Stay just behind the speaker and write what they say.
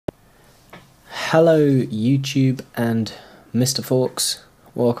Hello YouTube and Mr. Forks,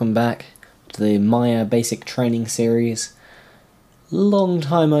 welcome back to the Maya basic training series. Long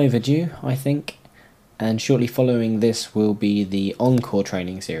time overdue, I think, and shortly following this will be the Encore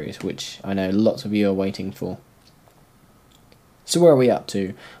training series, which I know lots of you are waiting for. So where are we up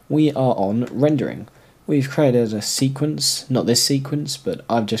to? We are on rendering. We've created a sequence, not this sequence, but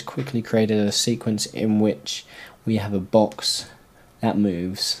I've just quickly created a sequence in which we have a box that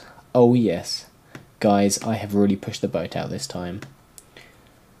moves. Oh yes. Guys, I have really pushed the boat out this time.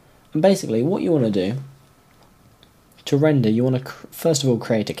 And basically, what you want to do, to render, you want to first of all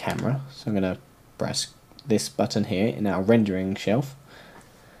create a camera. So I'm going to press this button here in our rendering shelf.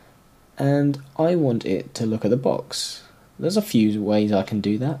 And I want it to look at the box. There's a few ways I can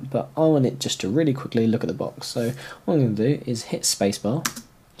do that, but I want it just to really quickly look at the box. So what I'm going to do is hit spacebar,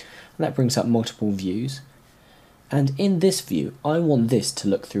 and that brings up multiple views. And in this view, I want this to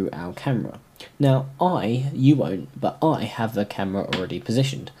look through our camera. Now you won't, but I have the camera already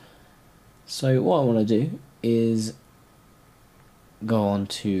positioned. So what I want to do is go on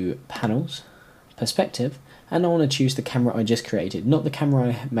to Panels, Perspective, and I want to choose the camera I just created. Not the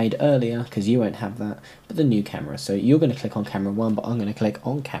camera I made earlier, because you won't have that, but the new camera. So you're going to click on camera 1, but I'm going to click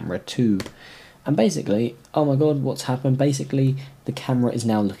on camera 2. And basically, oh my god, what's happened? Basically, the camera is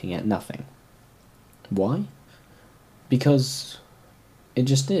now looking at nothing. Why? Because it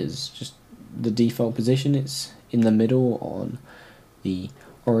just is. Just the default position, it's in the middle on the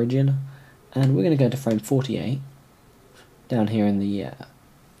origin, and we're going to go to frame 48 down here in the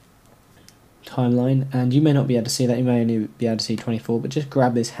timeline, and you may not be able to see that, you may only be able to see 24, but just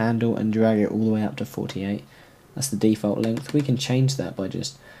grab this handle and drag it all the way up to 48. That's the default length. We can change that by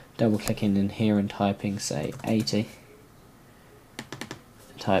just double clicking in here and typing, say, 80.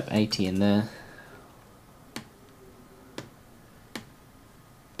 Type 80 in there.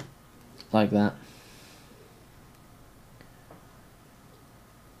 Like that.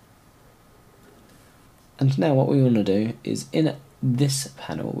 And now what we want to do is in this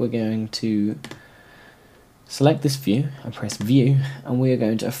panel we're going to select this view and press view, and we are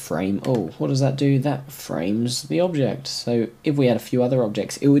going to frame all. What does that do? That frames the object. So if we had a few other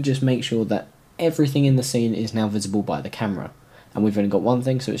objects, it would just make sure that everything in the scene is now visible by the camera. And we've only got one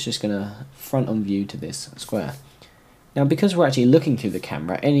thing, so it's just going to front on view to this square. Now because we're actually looking through the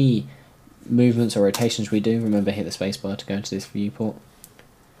camera, any movements or rotations we do, remember hit the spacebar to go into this viewport,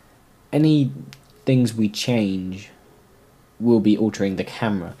 any things we change will be altering the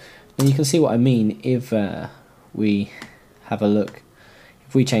camera. And you can see what I mean if we have a look.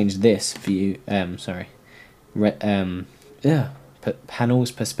 If we change this view,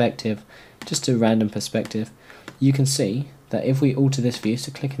 panels perspective, just a random perspective, you can see that if we alter this view,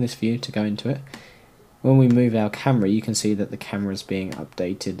 so click in this view to go into it, when we move our camera, you can see that the camera is being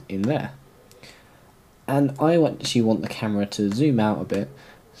updated in there. And I actually want the camera to zoom out a bit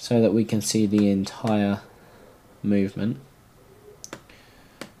so that we can see the entire movement,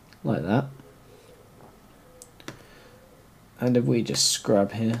 like that. And if we just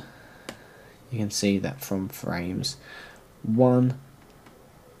scrub here, you can see that from frames 1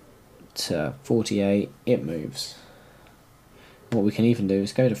 to 48 it moves. What we can even do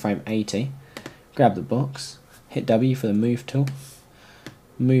is go to frame 80, grab the box, hit W for the move tool,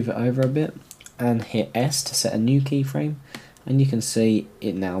 move it over a bit, and hit S to set a new keyframe, and you can see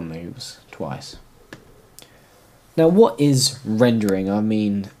it now moves twice. Now what is rendering? I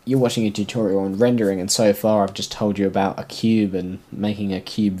mean, you're watching a tutorial on rendering, and so far I've just told you about a cube and making a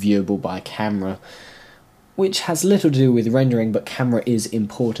cube viewable by a camera, which has little to do with rendering, but camera is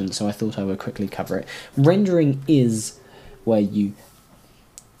important, so I thought I would quickly cover it. Rendering is where you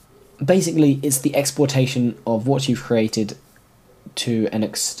basically, it's the exportation of what you've created to an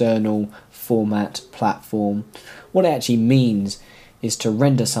external format platform. What it actually means is to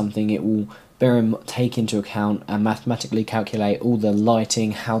render something, it will take into account and mathematically calculate all the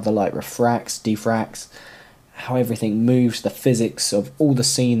lighting, how the light refracts, diffracts, how everything moves, the physics of all the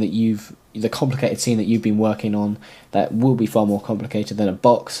scene that the complicated scene that you've been working on, that will be far more complicated than a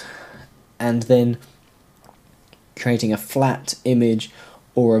box, and then creating a flat image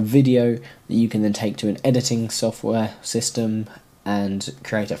or a video that you can then take to an editing software system and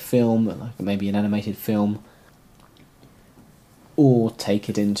create a film, like maybe an animated film, or take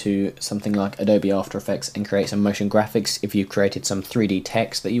it into something like Adobe After Effects and create some motion graphics if you've created some 3D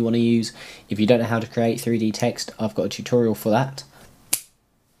text that you want to use. If you don't know how to create 3D text, I've got a tutorial for that.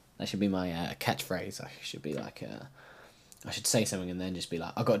 That should be my catchphrase. I should be like, I should say something and then just be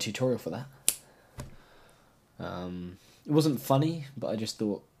like, I've got a tutorial for that. It wasn't funny, but I just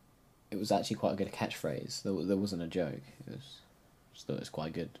thought it was actually quite a good catchphrase. There wasn't a joke. It was Just thought it was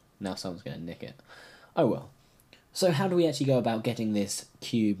quite good. Now someone's going to nick it. Oh well. So how do we actually go about getting this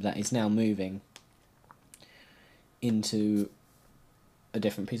cube that is now moving into a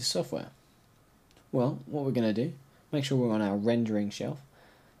different piece of software? Well, what we're going to do, make sure we're on our rendering shelf.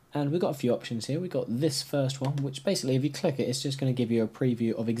 And we've got a few options here. We've got this first one, which basically if you click it, it's just going to give you a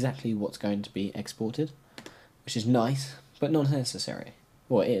preview of exactly what's going to be exported, which is nice, but not necessary.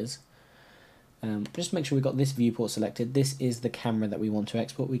 Well, it is. Just make sure we've got this viewport selected. This is the camera that we want to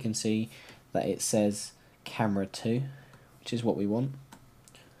export. We can see that it says camera 2, which is what we want.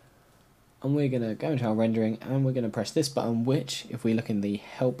 And we're going to go into our rendering and we're going to press this button, which, if we look in the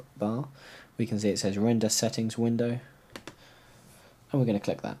help bar, we can see it says render settings window. And we're going to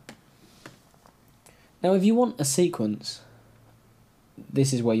click that. Now if you want a sequence,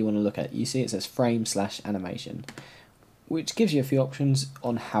 this is where you want to look at. You see it says frame/animation, which gives you a few options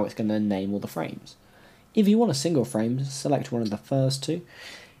on how it's going to name all the frames. If you want a single frame, select one of the first two.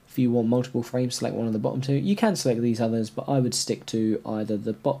 If you want multiple frames, select one of the bottom two. You can select these others, but I would stick to either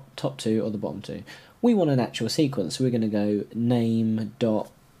the top two or the bottom two. We want an actual sequence, so we're going to go name dot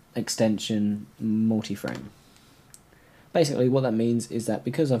extension multi-frame. Basically what that means is that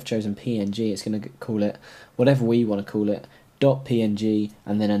because I've chosen PNG, it's going to call it whatever we want to call it, .png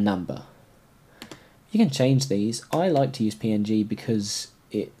and then a number. You can change these. I like to use PNG because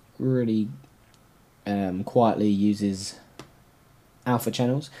it really quietly uses alpha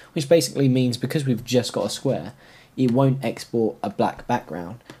channels, which basically means because we've just got a square, it won't export a black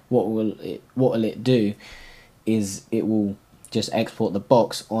background. What will it do is it will just export the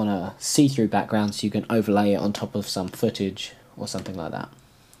box on a see-through background so you can overlay it on top of some footage or something like that.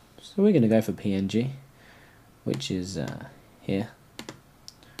 So we're going to go for PNG, which is here.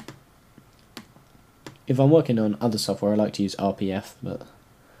 If I'm working on other software I like to use RPF, but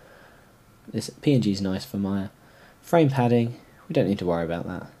this PNG is nice for Maya. Frame padding, we don't need to worry about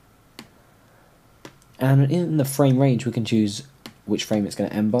that. And in the frame range we can choose which frame it's going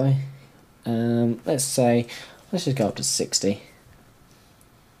to end by. Let's just go up to 60.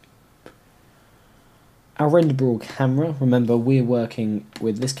 Our renderable camera, remember we're working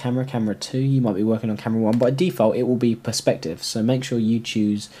with this camera, camera 2, you might be working on camera 1, by default it will be perspective, so make sure you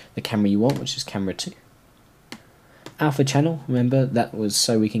choose the camera you want, which is camera 2. Alpha channel, remember that was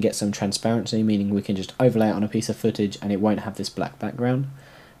so we can get some transparency, meaning we can just overlay it on a piece of footage and it won't have this black background.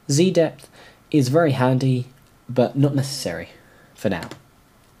 Z depth is very handy, but not necessary for now.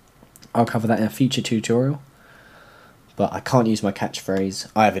 I'll cover that in a future tutorial. But I can't use my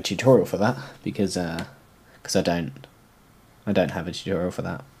catchphrase. I have a tutorial for that because I don't have a tutorial for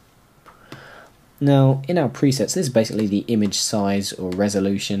that. Now in our presets, this is basically the image size or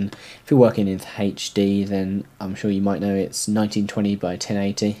resolution. If you're working in HD, then I'm sure you might know it's 1920 by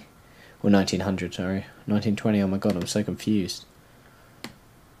 1080 or 1900. Sorry, 1920. Oh my god, I'm so confused.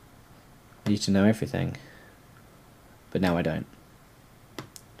 I used to know everything, but now I don't.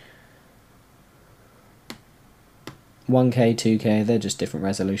 1K, 2K, they're just different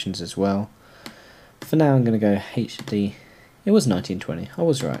resolutions as well. For now I'm going to go HD, it was 1920, I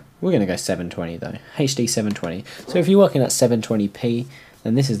was right. We're going to go 720 though, HD 720. So if you're working at 720p,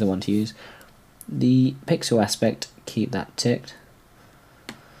 then this is the one to use. The pixel aspect, keep that ticked.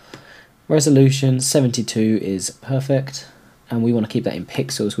 Resolution, 72 is perfect. And we want to keep that in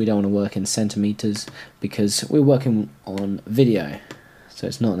pixels, we don't want to work in centimeters because we're working on video, so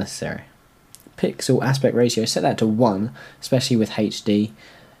it's not necessary. Pixel aspect ratio, set that to 1, especially with HD.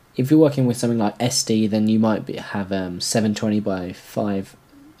 If you're working with something like SD, then you might have 720 by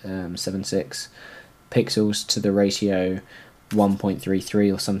 576 pixels to the ratio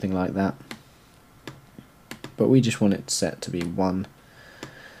 1.33 or something like that. But we just want it set to be 1.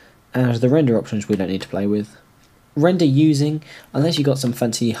 And the render options we don't need to play with. Render using, unless you got some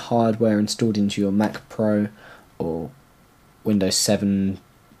fancy hardware installed into your Mac Pro or Windows 7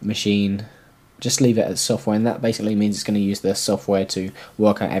 machine, just leave it as software, and that basically means it's going to use the software to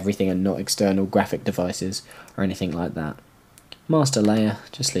work out everything and not external graphic devices or anything like that. Master layer,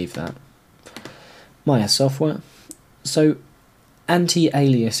 just leave that. Maya software. So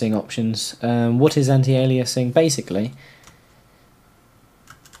anti-aliasing options. What is anti-aliasing? Basically,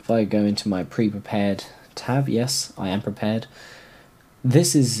 if I go into my pre-prepared tab, yes, I am prepared.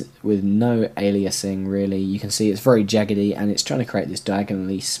 This is with no aliasing really. You can see it's very jaggedy and it's trying to create this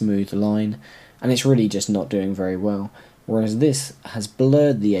diagonally smooth line, and it's really just not doing very well. Whereas this has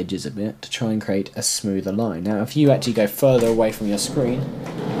blurred the edges a bit to try and create a smoother line. Now if you actually go further away from your screen,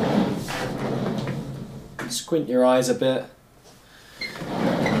 squint your eyes a bit,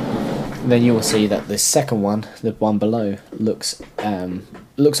 then you'll see that the second one, the one below, looks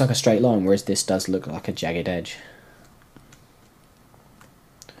like a straight line, whereas this does look like a jagged edge.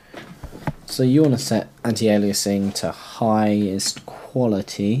 So you want to set anti-aliasing to highest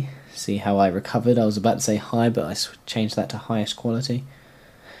quality. See how I recovered? I was about to say high, but I changed that to highest quality.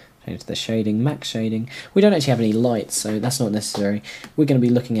 Change the shading, max shading. We don't actually have any lights, so that's not necessary. We're going to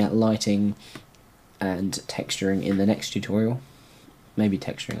be looking at lighting and texturing in the next tutorial. Maybe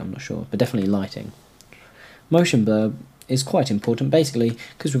texturing, I'm not sure, but definitely lighting. Motion blur is quite important, basically,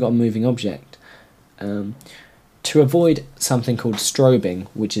 because we've got a moving object. To avoid something called strobing,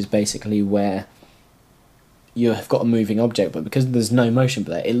 which is basically where you have got a moving object, but because there's no motion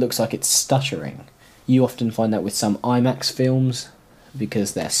blur, it looks like it's stuttering. You often find that with some IMAX films,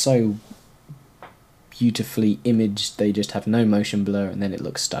 because they're so beautifully imaged, they just have no motion blur and then it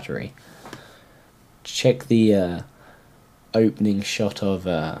looks stuttery. Check the opening shot of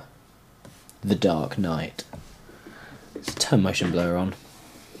The Dark Knight. So turn motion blur on.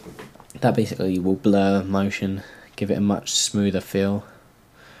 That basically will blur motion, give it a much smoother feel.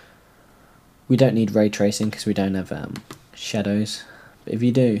 We don't need ray tracing because we don't have shadows, but if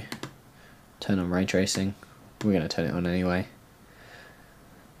you do, turn on ray tracing. We're going to turn it on anyway.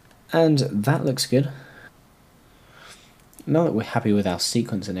 And that looks good. Now that we're happy with our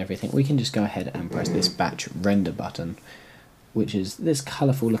sequence and everything, we can just go ahead and press this batch render button, which is this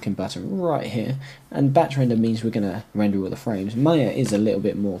colourful looking button right here. And batch render means we're going to render all the frames. Maya is a little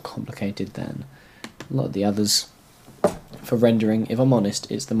bit more complicated than a lot of the others for rendering. If I'm honest,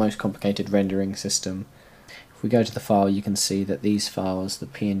 it's the most complicated rendering system. If we go to the file, you can see that these files, the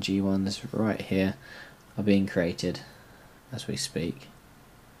PNG ones right here, are being created as we speak.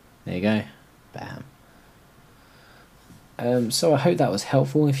 There you go. Bam. So I hope that was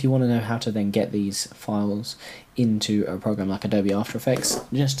helpful. If you want to know how to then get these files into a program like Adobe After Effects,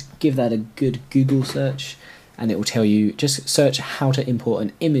 just give that a good Google search and it will tell you, just search how to import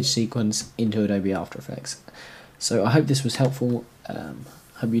an image sequence into Adobe After Effects. So I hope this was helpful.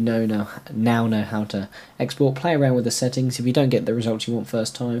 Hope you now know how to export, play around with the settings. If you don't get the results you want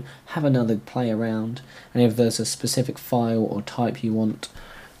first time, have another play around, and if there's a specific file or type you want,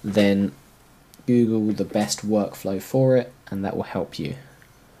 then Google the best workflow for it, and that will help you.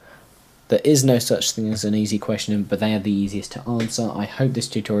 There is no such thing as an easy question, but they are the easiest to answer. I hope this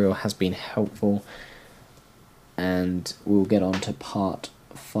tutorial has been helpful, and we'll get on to part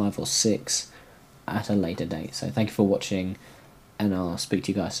 5 or 6 at a later date. So thank you for watching, and I'll speak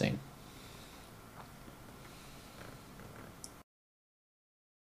to you guys soon.